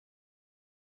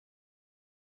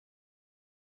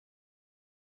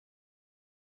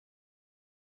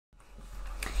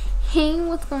Hey,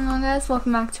 what's going on, guys?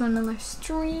 Welcome back to another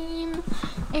stream.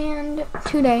 And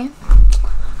today,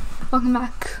 welcome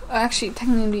back. Actually,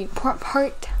 technically,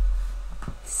 part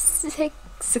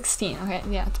 16. Okay,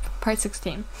 yeah, it's part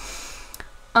 16.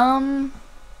 So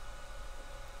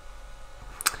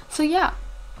yeah,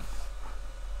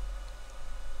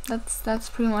 that's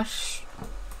pretty much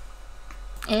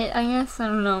it, I guess. I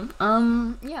don't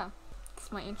know. Yeah, that's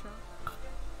my intro.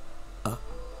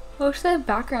 I wish they had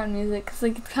background music, cause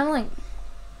like it's kind of like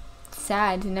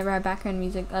sad to never have background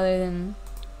music other than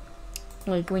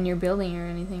like when you're building or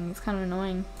anything. It's kind of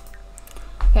annoying.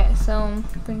 Okay, so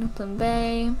bring up the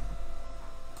bay.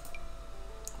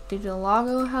 Do the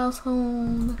Lago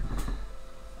household.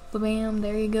 Bam,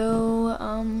 there you go.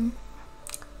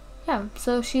 Yeah,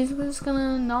 so she's just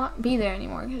gonna not be there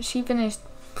anymore because she finished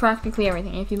practically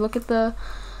everything. If you look at the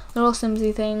little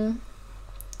Simsy thing,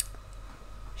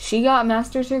 she got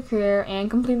mastered her career and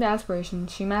completed the aspiration.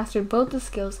 She mastered both the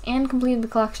skills and completed the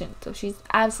collection. So she's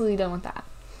absolutely done with that.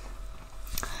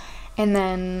 And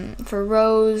then for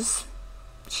Rose,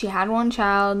 she had one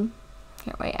child.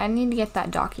 Here, wait, I need to get that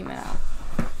document out.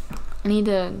 I need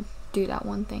to do that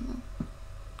one thing.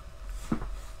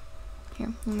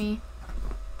 Here,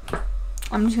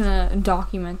 I'm just gonna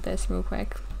document this real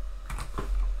quick.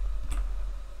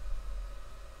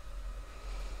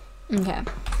 Okay.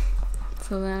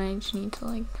 So then I just need to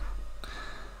like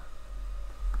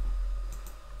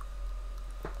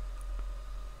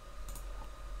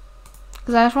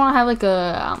because I just want to have like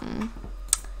a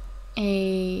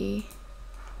I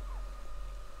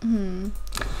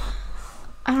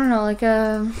don't know, like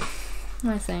a what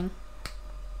am I saying?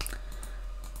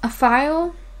 A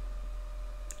file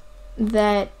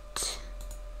that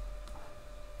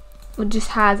just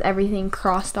has everything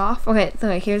crossed off. Okay,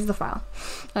 so here's the file.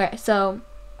 Okay, so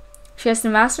she has to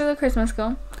master the Christmas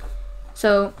skill.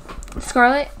 So,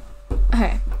 Scarlet,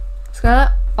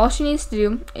 all she needs to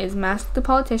do is master the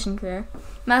politician career,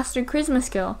 master Christmas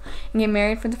skill, and get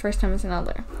married for the first time as an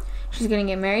elder. She's gonna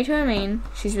get married to a main.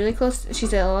 She's really close.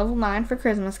 She's at level 9 for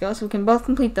Christmas skill, so we can both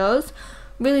complete those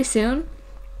really soon.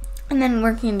 And then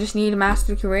we can just need to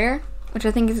master the career, which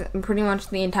I think is pretty much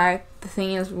the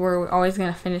thing is we're always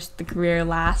gonna finish the career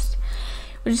last,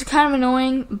 which is kind of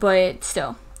annoying, but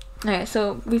still. Okay,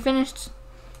 so we finished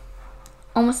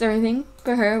almost everything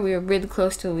for her. We were really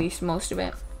close to at least most of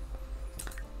it.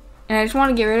 And I just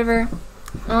want to get rid of her.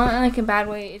 Not in like a bad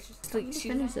way. It's just like she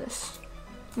finish this.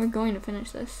 We're going to finish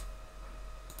this.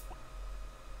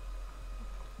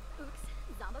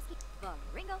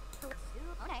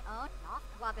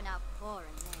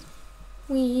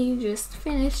 We just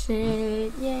finished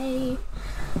it. Yay.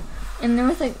 And there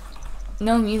was like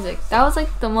no music. That was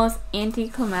like the most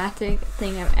anticlimactic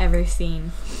thing I've ever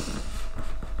seen.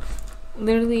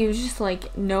 Literally, it was just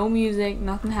like no music,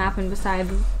 nothing happened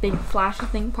besides this big flashy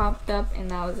thing popped up,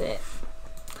 and that was it.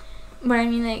 But I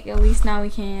mean, like, at least now we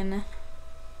can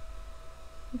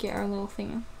get our little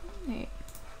thing. Right.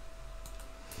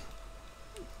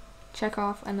 Check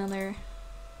off another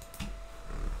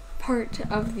part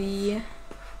of the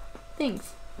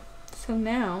things. So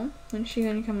now, when's she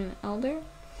gonna become an elder?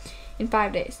 In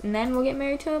 5 days, and then we'll get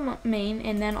married to a main,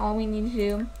 and then all we need to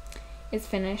do is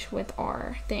finish with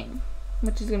our thing,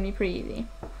 which is gonna be pretty easy.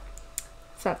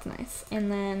 So that's nice.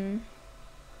 And then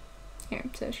here,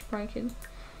 so she probably could.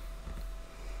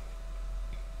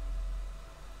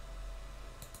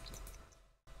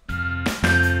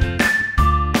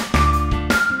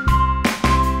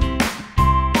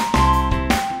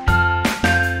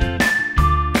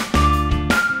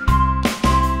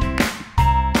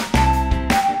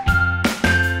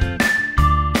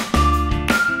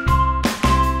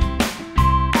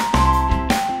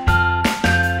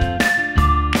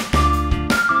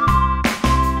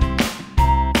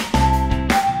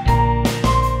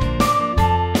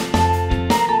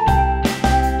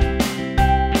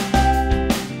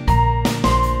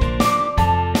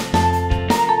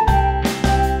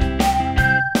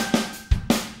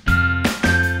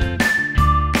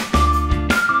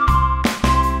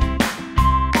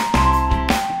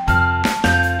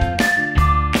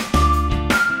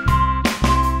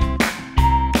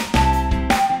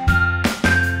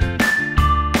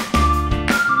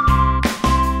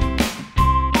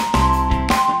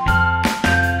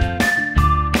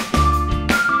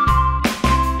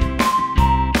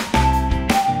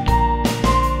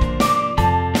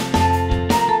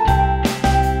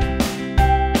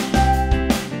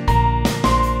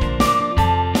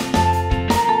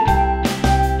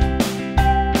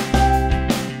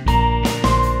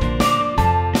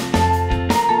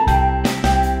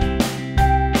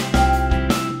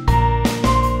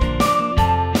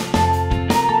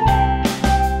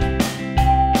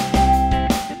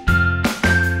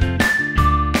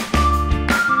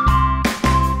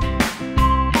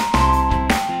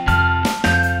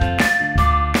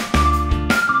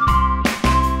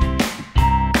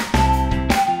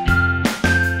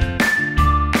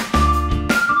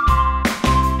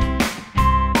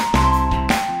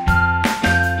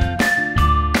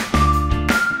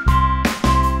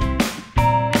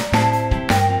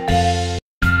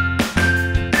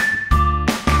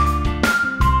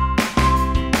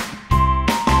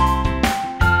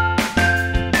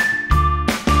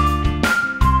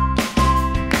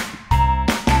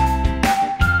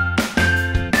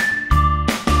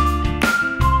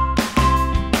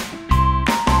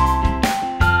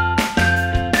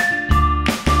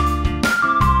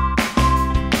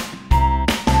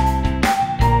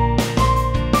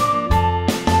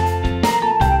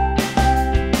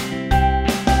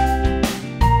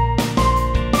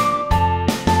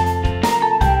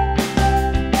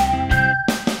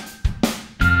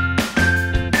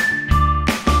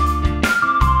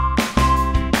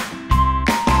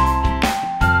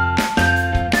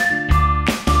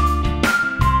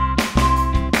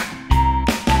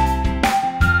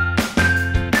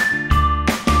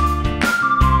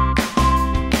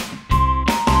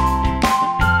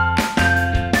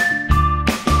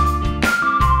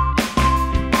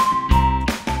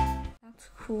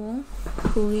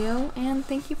 Coolio, and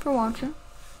thank you for watching.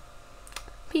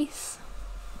 Peace.